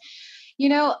spoken.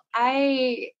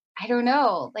 I don't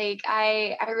know. Like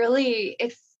I really,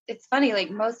 it's funny. Like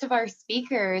most of our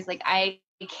speakers, like I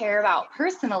care about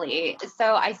personally.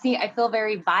 So I feel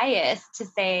very biased to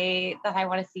say that I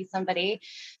want to see somebody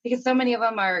because so many of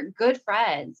them are good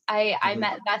friends. I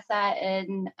met Vesa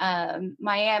in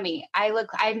Miami.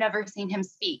 I've never seen him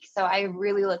speak. So I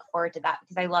really look forward to that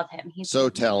because I love him. He's so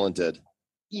talented.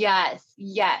 Yes,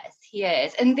 he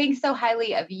is. And thinks so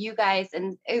highly of you guys.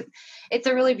 And it's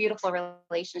a really beautiful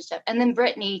relationship. And then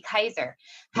Brittany Kaiser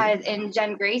and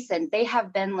Jen Grayson, they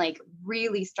have been like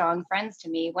really strong friends to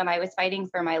me when I was fighting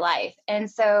for my life. And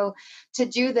so to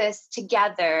do this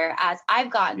together as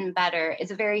I've gotten better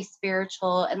is a very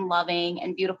spiritual and loving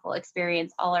and beautiful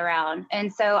experience all around.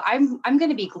 And so I'm going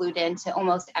to be glued into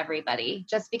almost everybody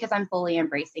just because I'm fully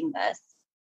embracing this.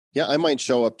 Yeah, I might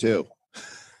show up too.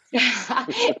 Without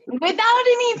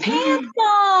any pants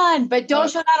on, but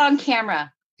don't show that on camera.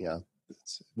 Yeah.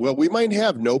 Well, we might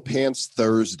have no pants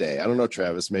Thursday. I don't know,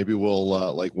 Travis. Maybe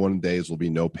we'll like one of the days will be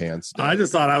no pants day. I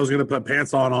just thought I was going to put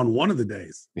pants on one of the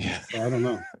days. Yeah. So I don't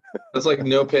know. It's like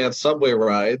no pants subway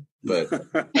ride, but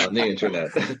on the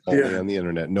internet. Only on the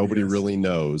internet. Nobody really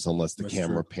knows unless the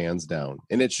camera pans down.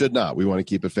 And it should not. We want to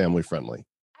keep it family friendly.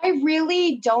 I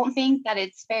really don't think that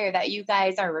it's fair that you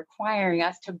guys are requiring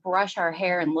us to brush our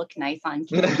hair and look nice on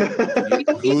camera.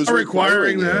 Who's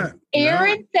requiring that?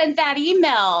 Aaron sent that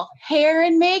email. Hair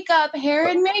and makeup, hair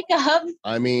and makeup.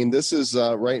 I mean, this is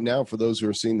right now, for those who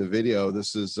are seeing the video,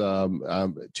 this is 2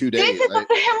 days. This is a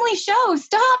family show.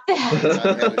 Stop that.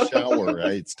 I had a shower.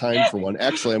 It's time for one.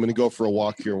 Actually, I'm going to go for a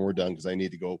walk here when we're done because I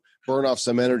need to go burn off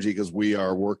some energy because we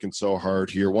are working so hard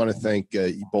here. I want to thank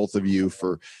both of you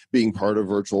for being part of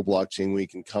Virtual Blockchain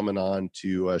Week and coming on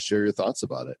to share your thoughts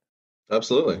about it.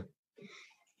 Absolutely.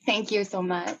 Thank you so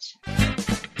much.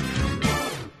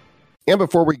 And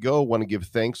before we go, I want to give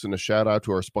thanks and a shout out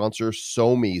to our sponsor,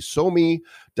 Somi.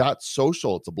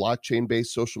 Somi.social. It's a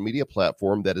blockchain-based social media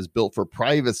platform that is built for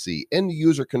privacy, end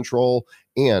user control,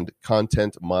 and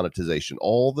content monetization.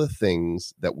 All the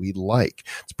things that we like.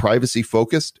 It's privacy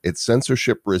focused. It's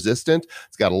censorship resistant.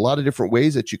 It's got a lot of different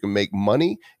ways that you can make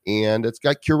money, and it's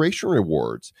got curation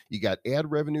rewards. You got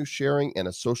ad revenue sharing and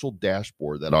a social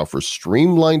dashboard that offers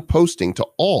streamlined posting to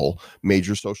all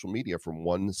major social media from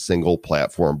one single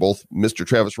platform. Both Mr.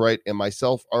 Travis Wright and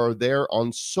myself are there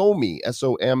on Somee,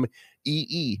 SOMEE.social.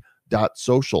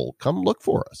 Come look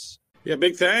for us. Yeah,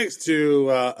 big thanks to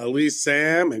Elise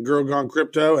Sam and Girl Gone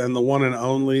Crypto and the one and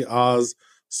only Oz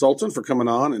Sultan for coming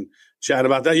on and chat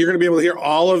about that. You're going to be able to hear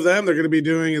all of them. They're going to be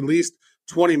doing at least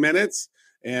 20 minutes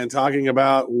and talking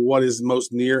about what is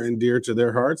most near and dear to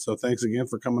their hearts. So thanks again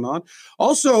for coming on.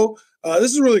 Also,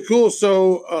 this is really cool.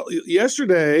 So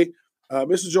yesterday,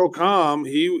 Mr. Joel Comm,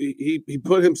 he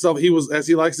put himself, he was, as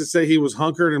he likes to say, he was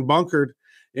hunkered and bunkered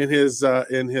in his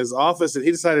office, and he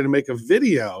decided to make a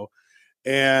video.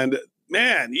 And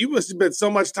man, you must have spent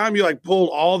so much time. You like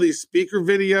pulled all these speaker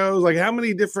videos. Like, how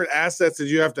many different assets did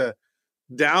you have to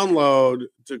download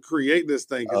to create this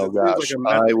thing? Oh gosh,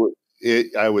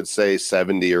 I would say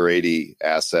 70 or 80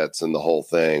 assets in the whole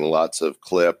thing. Lots of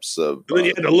clips of. And then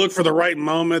you had to look for the right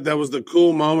moment. That was the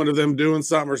cool moment of them doing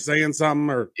something or saying something.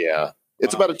 Or yeah.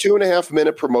 It's about a 2.5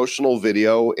 minute promotional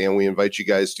video, and we invite you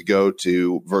guys to go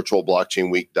to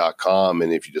virtualblockchainweek.com.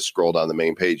 And if you just scroll down the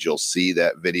main page, you'll see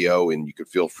that video, and you can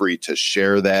feel free to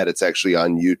share that. It's actually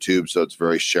on YouTube, so it's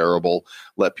very shareable.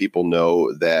 Let people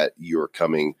know that you're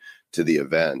coming to the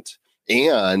event.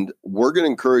 And we're going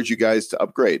to encourage you guys to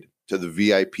upgrade to the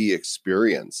VIP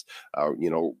experience.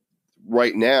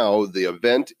 Right now, the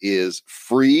event is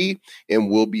free and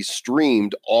will be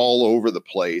streamed all over the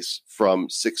place from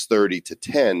 6:30 to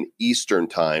 10 Eastern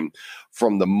time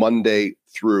from the Monday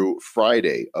through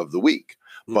Friday of the week.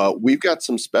 But we've got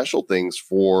some special things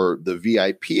for the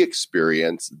VIP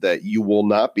experience that you will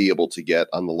not be able to get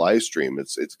on the live stream.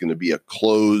 It's going to be a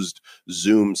closed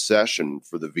Zoom session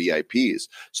for the VIPs.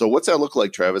 So what's that look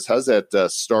like, Travis? How's that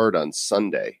start on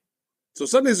Sunday? So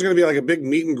Sundays are going to be like a big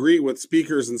meet and greet with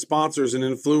speakers and sponsors and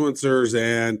influencers,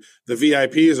 and the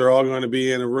VIPs are all going to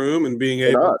be in a room and being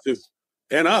able to.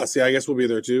 And us, yeah, I guess we'll be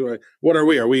there too. What are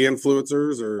we? Are we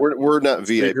influencers or we're not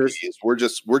speakers? VIPs?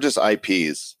 We're just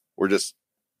IPs. We're just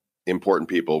important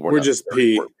people. We're just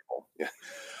P. Yeah.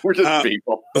 We're just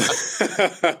people.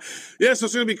 Yeah, so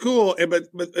it's going to be cool. But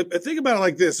think about it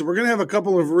like this. So we're going to have a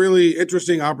couple of really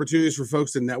interesting opportunities for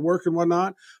folks to network and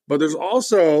whatnot. But there's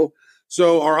also.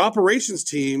 So our operations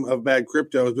team of Bad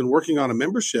Crypto has been working on a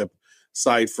membership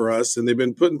site for us, and they've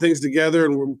been putting things together,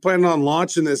 and we're planning on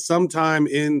launching this sometime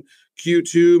in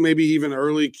Q2, maybe even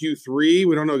early Q3.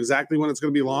 We don't know exactly when it's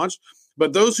going to be launched,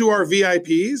 but those who are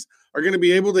VIPs are going to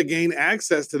be able to gain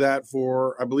access to that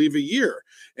for, I believe, a year.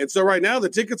 And so right now the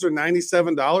tickets are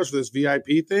 $97 for this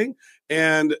VIP thing,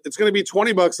 and it's going to be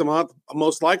 $20 a month,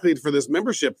 most likely, for this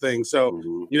membership thing. So,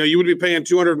 you would be paying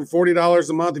 $240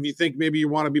 a month if you think maybe you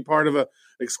want to be part of a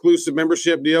exclusive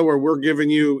membership deal where we're giving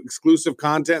you exclusive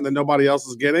content that nobody else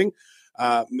is getting.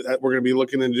 We're going to be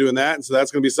looking into doing that. And so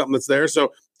that's going to be something that's there.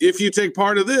 So if you take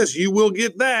part of this, you will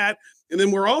get that. And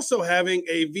then we're also having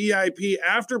a VIP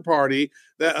after party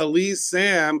that Elise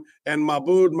Sam and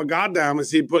Mahmoud Magadam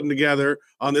is putting together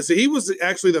on this. So he was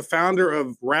actually the founder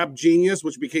of Rap Genius,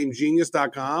 which became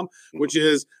genius.com, which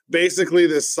is basically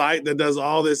this site that does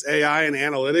all this AI and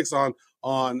analytics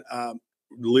on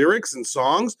lyrics and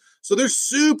songs. So they're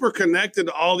super connected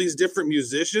to all these different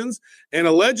musicians. And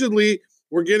allegedly,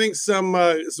 we're getting some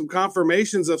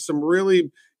confirmations of some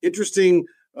really interesting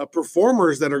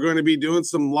performers that are going to be doing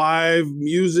some live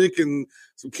music and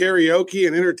some karaoke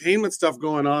and entertainment stuff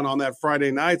going on that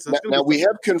Friday night. So now we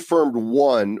have confirmed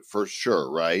one for sure,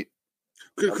 right?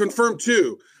 Confirmed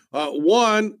two.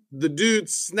 One, the dude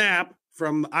Snap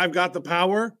from I've Got the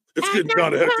Power. It's getting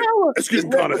kind of hectic. It's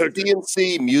getting kind of hectic.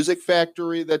 DNC Music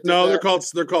Factory. They're called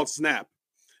Snap.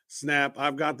 snap,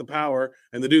 I've got the power.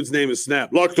 And the dude's name is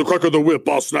Snap. Like the crack of the whip,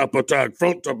 I'll snap attack,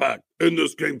 front to back, in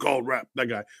this game called rap. That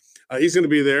guy. He's going to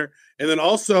be there. And then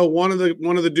also one of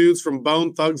the dudes from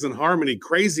Bone Thugs and Harmony,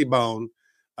 Crazy Bone,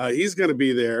 he's going to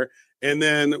be there. And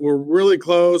then we're really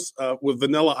close with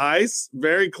Vanilla Ice,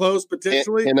 very close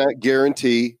potentially. Cannot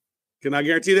guarantee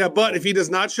that. But if he does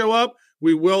not show up,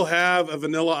 we will have a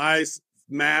Vanilla Ice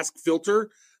mask filter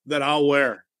that I'll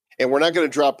wear. And we're not going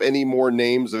to drop any more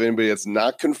names of anybody that's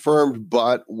not confirmed,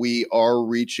 but we are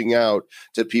reaching out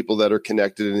to people that are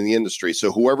connected in the industry.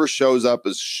 So whoever shows up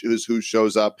is who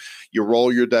shows up. You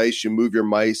roll your dice, you move your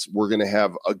mice. We're going to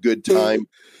have a good time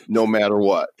no matter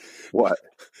what. What?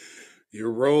 You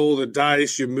roll the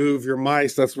dice, you move your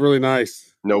mice. That's really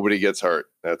nice. Nobody gets hurt.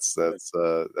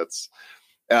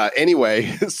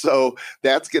 Anyway, so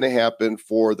that's going to happen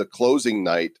for the closing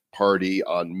night party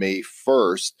on May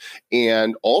 1st.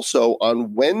 And also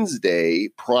on Wednesday,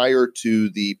 prior to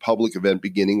the public event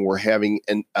beginning, we're having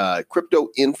a crypto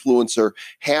influencer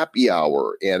happy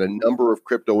hour. And a number of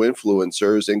crypto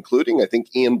influencers, including, I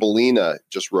think, Ian Bellina,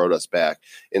 just wrote us back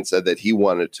and said that he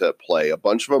wanted to play. A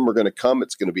bunch of them are going to come.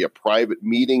 It's going to be a private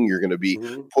meeting. You're going to be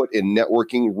put in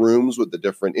networking rooms with the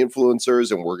different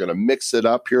influencers, and we're going to mix it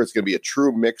up here. It's going to be a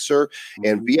true mixer,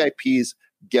 and VIPs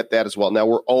get that as well. Now,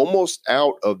 we're almost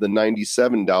out of the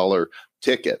 $97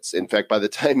 tickets. In fact, by the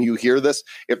time you hear this,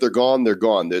 if they're gone, they're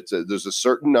gone. There's a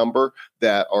certain number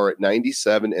that are at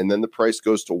 97, and then the price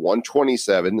goes to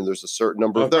 127, and there's a certain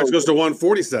number of those. It goes to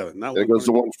 147. It goes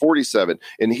to 147.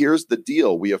 And here's the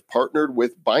deal. We have partnered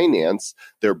with Binance,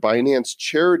 their Binance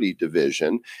charity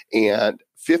division, and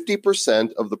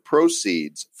 50% of the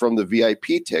proceeds from the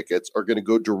VIP tickets are going to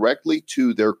go directly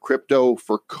to their Crypto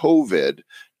for COVID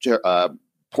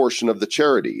portion of the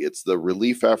charity. It's the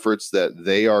relief efforts that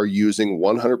they are using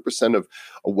 100% of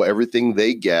everything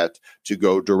they get to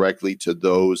go directly to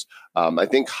those, I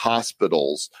think,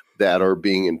 hospitals that are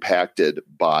being impacted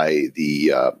by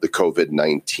the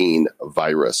COVID-19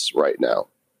 virus right now.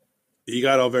 You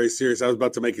got all very serious. I was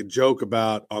about to make a joke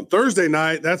about on Thursday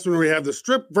night. That's when we have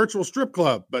the virtual strip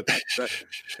club.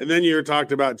 And then you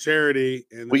talked about charity.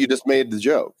 And you just made the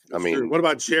joke. I mean, true. What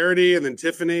about charity and then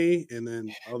Tiffany and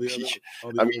then all the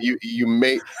other? You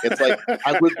made it's like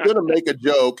I was going to make a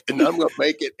joke and I'm going to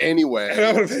make it anyway.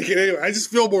 I just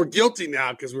feel more guilty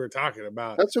now because we were talking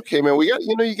about. That's okay, man.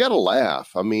 You got to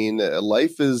laugh. I mean,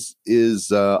 life is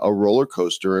a roller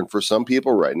coaster, and for some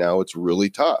people right now, it's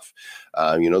really tough.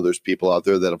 There's people out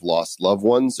there that have lost loved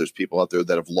ones. There's people out there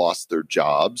that have lost their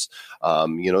jobs.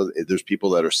 There's people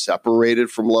that are separated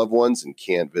from loved ones and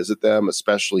can't visit them,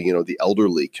 especially, the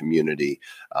elderly community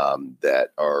that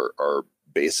are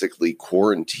basically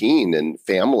quarantined, and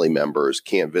family members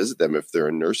can't visit them if they're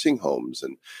in nursing homes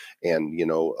and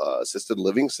assisted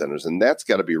living centers. And that's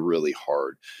got to be really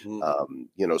hard.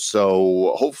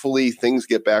 So hopefully things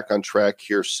get back on track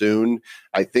here soon.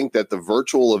 I think that the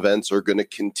virtual events are going to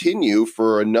continue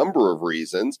for a number of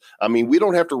reasons. I mean, we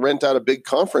don't have to rent out a big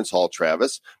conference hall,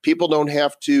 Travis. People don't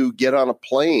have to get on a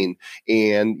plane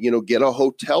and, get a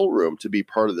hotel room to be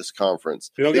part of this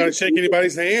conference. You don't got to shake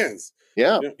anybody's hands.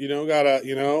 Yeah. You don't gotta,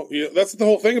 that's the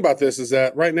whole thing about this is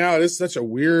that right now it is such a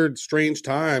weird, strange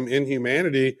time in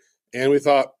humanity. And we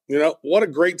thought, what a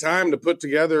great time to put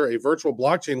together a virtual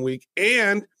blockchain week.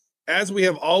 And as we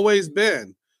have always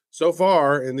been so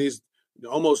far in these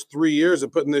almost 3 years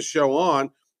of putting this show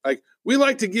on, like we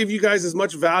like to give you guys as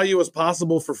much value as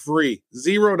possible for free,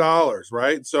 $0,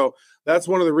 right? So that's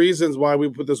one of the reasons why we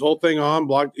put this whole thing on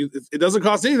block. It doesn't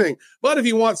cost anything, but if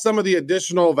you want some of the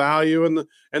additional value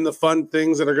and the fun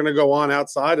things that are going to go on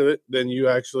outside of it, then you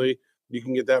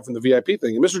can get that from the VIP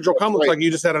thing. And Mr. Joe Com looks like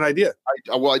you just had an idea.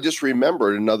 I just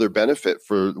remembered another benefit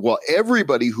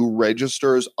everybody who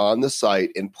registers on the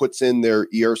site and puts in their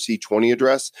ERC20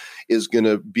 address is going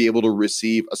to be able to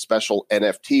receive a special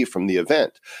NFT from the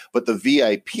event. But the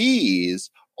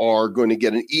VIPs are going to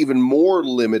get an even more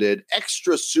limited,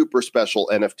 extra super special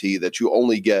NFT that you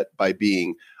only get by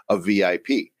being a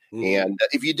VIP. Mm-hmm. And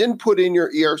if you didn't put in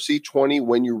your ERC20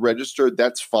 when you registered,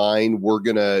 that's fine. We're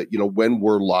going to, when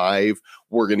we're live,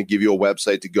 we're going to give you a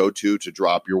website to go to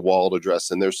drop your wallet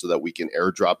address in there so that we can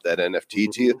airdrop that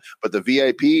NFT to you. But the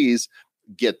VIPs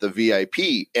get the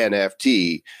VIP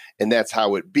NFT, and that's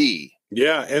how it be.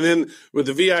 Yeah. And then with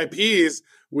the VIPs,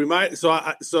 we might,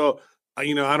 I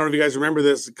don't know if you guys remember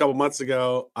this a couple months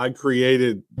ago, I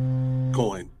created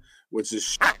Coin, which is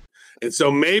shit. And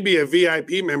so maybe a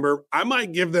VIP member, I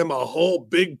might give them a whole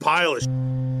big pile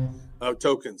of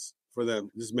tokens for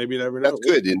them. Just maybe you never know. That's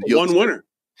good. And one winner.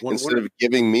 Instead of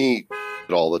giving me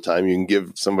all the time, you can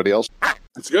give somebody else.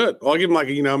 That's good. I'll give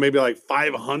them maybe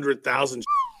 500,000.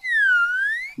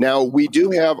 Now, we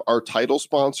do have our title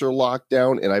sponsor locked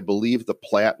down, and I believe the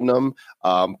Platinum,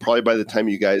 probably by the time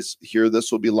you guys hear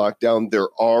this, will be locked down. There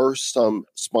are some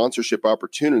sponsorship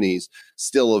opportunities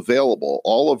still available.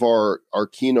 All of our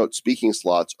keynote speaking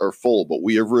slots are full, but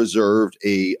we have reserved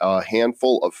a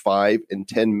handful of 5 and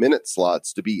 10-minute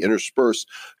slots to be interspersed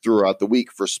throughout the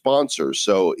week for sponsors.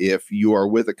 So if you are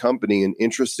with a company and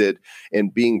interested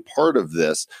in being part of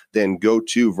this, then go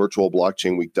to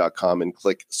virtualblockchainweek.com and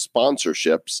click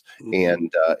sponsorships,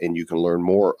 and you can learn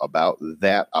more about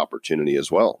that opportunity as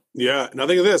well. Yeah. Now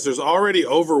think of this. There's already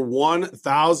over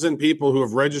 1,000 people who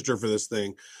have registered for this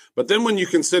thing. But then when you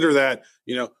consider that,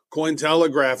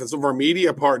 Cointelegraph and some of our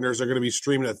media partners are going to be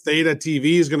streaming it. Theta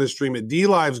TV is going to stream it.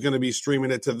 DLive is going to be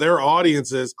streaming it to their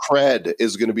audiences. Cred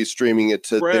is going to be streaming it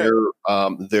to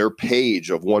their page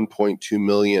of 1.2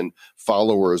 million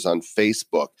followers on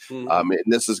Facebook. And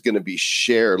this is going to be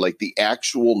shared. Like the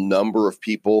actual number of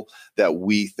people that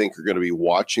we think are going to be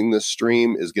watching this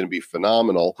stream is going to be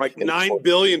phenomenal. Like 9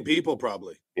 billion people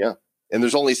probably. Yeah. And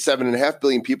there's only 7.5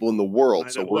 billion people in the world.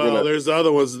 So there's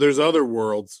other ones. There's other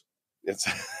worlds.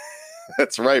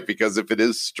 That's right, because if it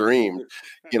is streamed,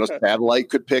 satellite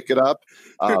could pick it up.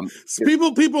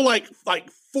 People like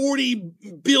 40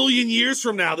 billion years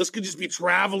from now, this could just be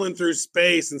traveling through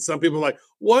space, and some people are like,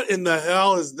 "What in the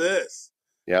hell is this?"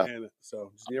 Yeah, and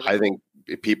so I think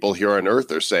people here on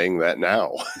Earth are saying that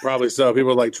now. Probably so.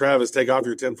 People are like, "Travis, take off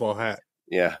your tinfoil hat."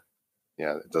 Yeah.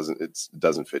 Yeah, it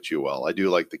doesn't fit you well. I do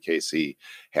like the KC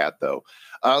hat, though.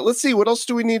 Let's see. What else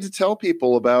do we need to tell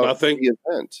people about the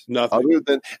event? Nothing. Other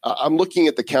than I'm looking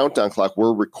at the countdown clock.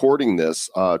 We're recording this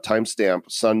timestamp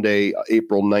Sunday,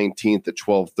 April 19th at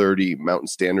 12:30 Mountain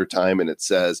Standard Time, and it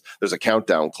says there's a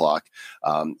countdown clock.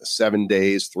 7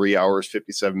 days, 3 hours,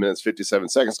 57 minutes, 57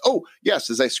 seconds. Oh, yes.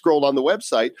 As I scrolled on the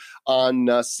website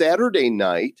on Saturday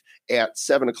night at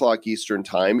 7 o'clock Eastern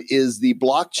Time is the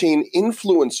Blockchain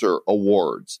Influencer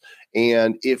Awards.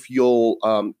 And if you'll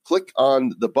click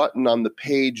on the button on the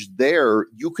page there,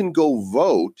 you can go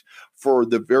vote for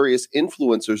the various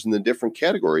influencers in the different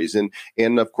categories. And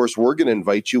of course, we're going to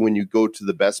invite you when you go to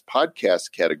the best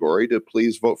podcast category to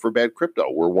please vote for Bad Crypto.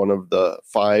 We're one of the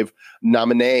 5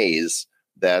 nominees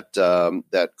that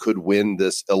could win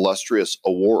this illustrious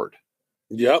award.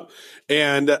 Yep.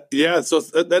 And so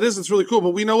it's really cool.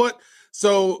 But we know what?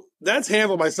 So that's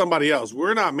handled by somebody else.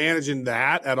 We're not managing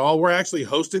that at all. We're actually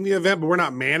hosting the event, but we're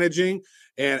not managing.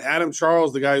 And Adam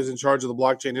Charles, the guy who's in charge of the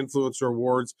Blockchain Influencer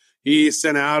Awards, he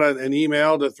sent out an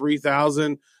email to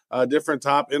 3,000 different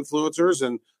top influencers,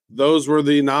 and those were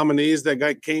the nominees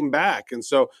that came back. And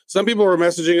so some people were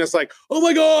messaging us like, "Oh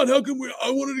my God, how come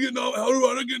I wanted to get nominated? How do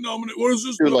I get nominated? What is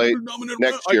this? Too late.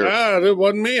 Next year. It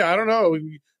wasn't me. I don't know.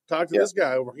 We talked to this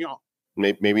guy over here."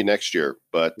 Maybe next year.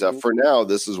 But for now,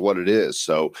 this is what it is.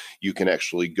 So you can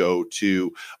actually go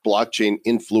to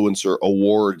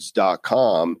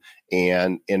blockchaininfluencerawards.com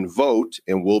and vote.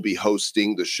 And we'll be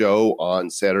hosting the show on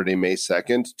Saturday, May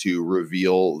 2nd to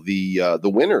reveal the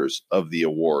winners of the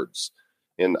awards.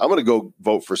 And I'm going to go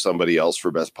vote for somebody else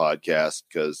for Best Podcast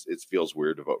because it feels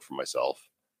weird to vote for myself.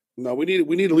 No, we need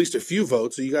at least a few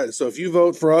votes. So if you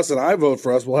vote for us and I vote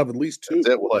for us, we'll have at least 2. That's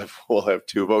it. We'll have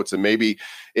 2 votes, and maybe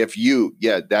if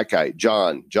that guy,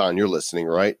 John, you're listening,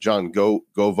 right? John, go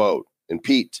vote, and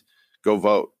Pete, go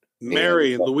vote.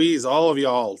 Mary and Louise, all of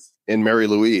y'all, and Mary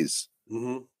Louise,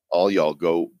 mm-hmm. all y'all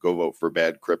go vote for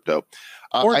Bad Crypto,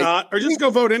 or just go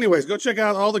vote anyways. Go check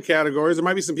out all the categories. There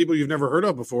might be some people you've never heard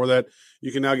of before that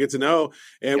you can now get to know,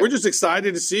 and we're just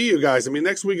excited to see you guys. This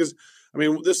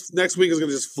next week is going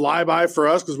to just fly by for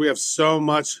us because we have so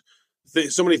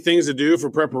many things to do for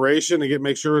preparation and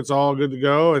make sure it's all good to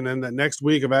go. And then the next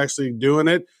week of actually doing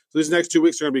it. So these next 2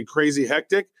 weeks are going to be crazy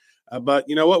hectic. But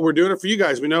you know what? We're doing it for you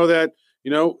guys. We know that,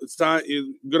 it's time.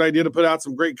 Good idea to put out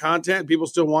some great content. People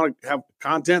still want to have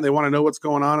content. They want to know what's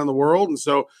going on in the world. And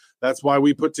so that's why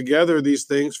we put together these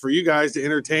things for you guys to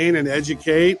entertain and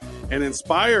educate and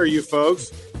inspire you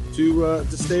folks to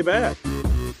stay bad.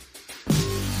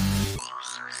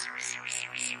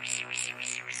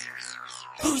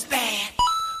 Who's bad?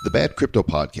 The Bad Crypto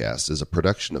Podcast is a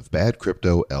production of Bad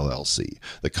Crypto LLC.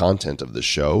 The content of the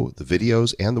show, the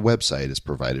videos, and the website is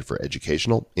provided for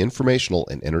educational, informational,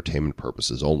 and entertainment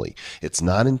purposes only. It's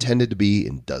not intended to be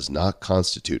and does not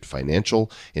constitute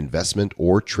financial, investment,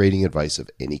 or trading advice of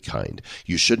any kind.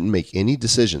 You shouldn't make any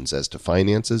decisions as to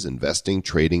finances, investing,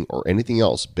 trading, or anything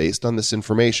else based on this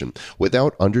information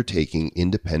without undertaking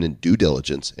independent due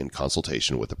diligence and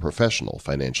consultation with a professional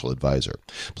financial advisor.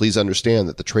 Please understand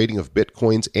that the trading of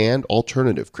Bitcoins and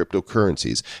alternative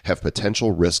cryptocurrencies have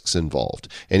potential risks involved.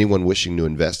 Anyone wishing to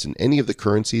invest in any of the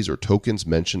currencies or tokens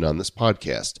mentioned on this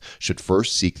podcast should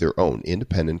first seek their own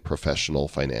independent professional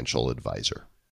financial advisor.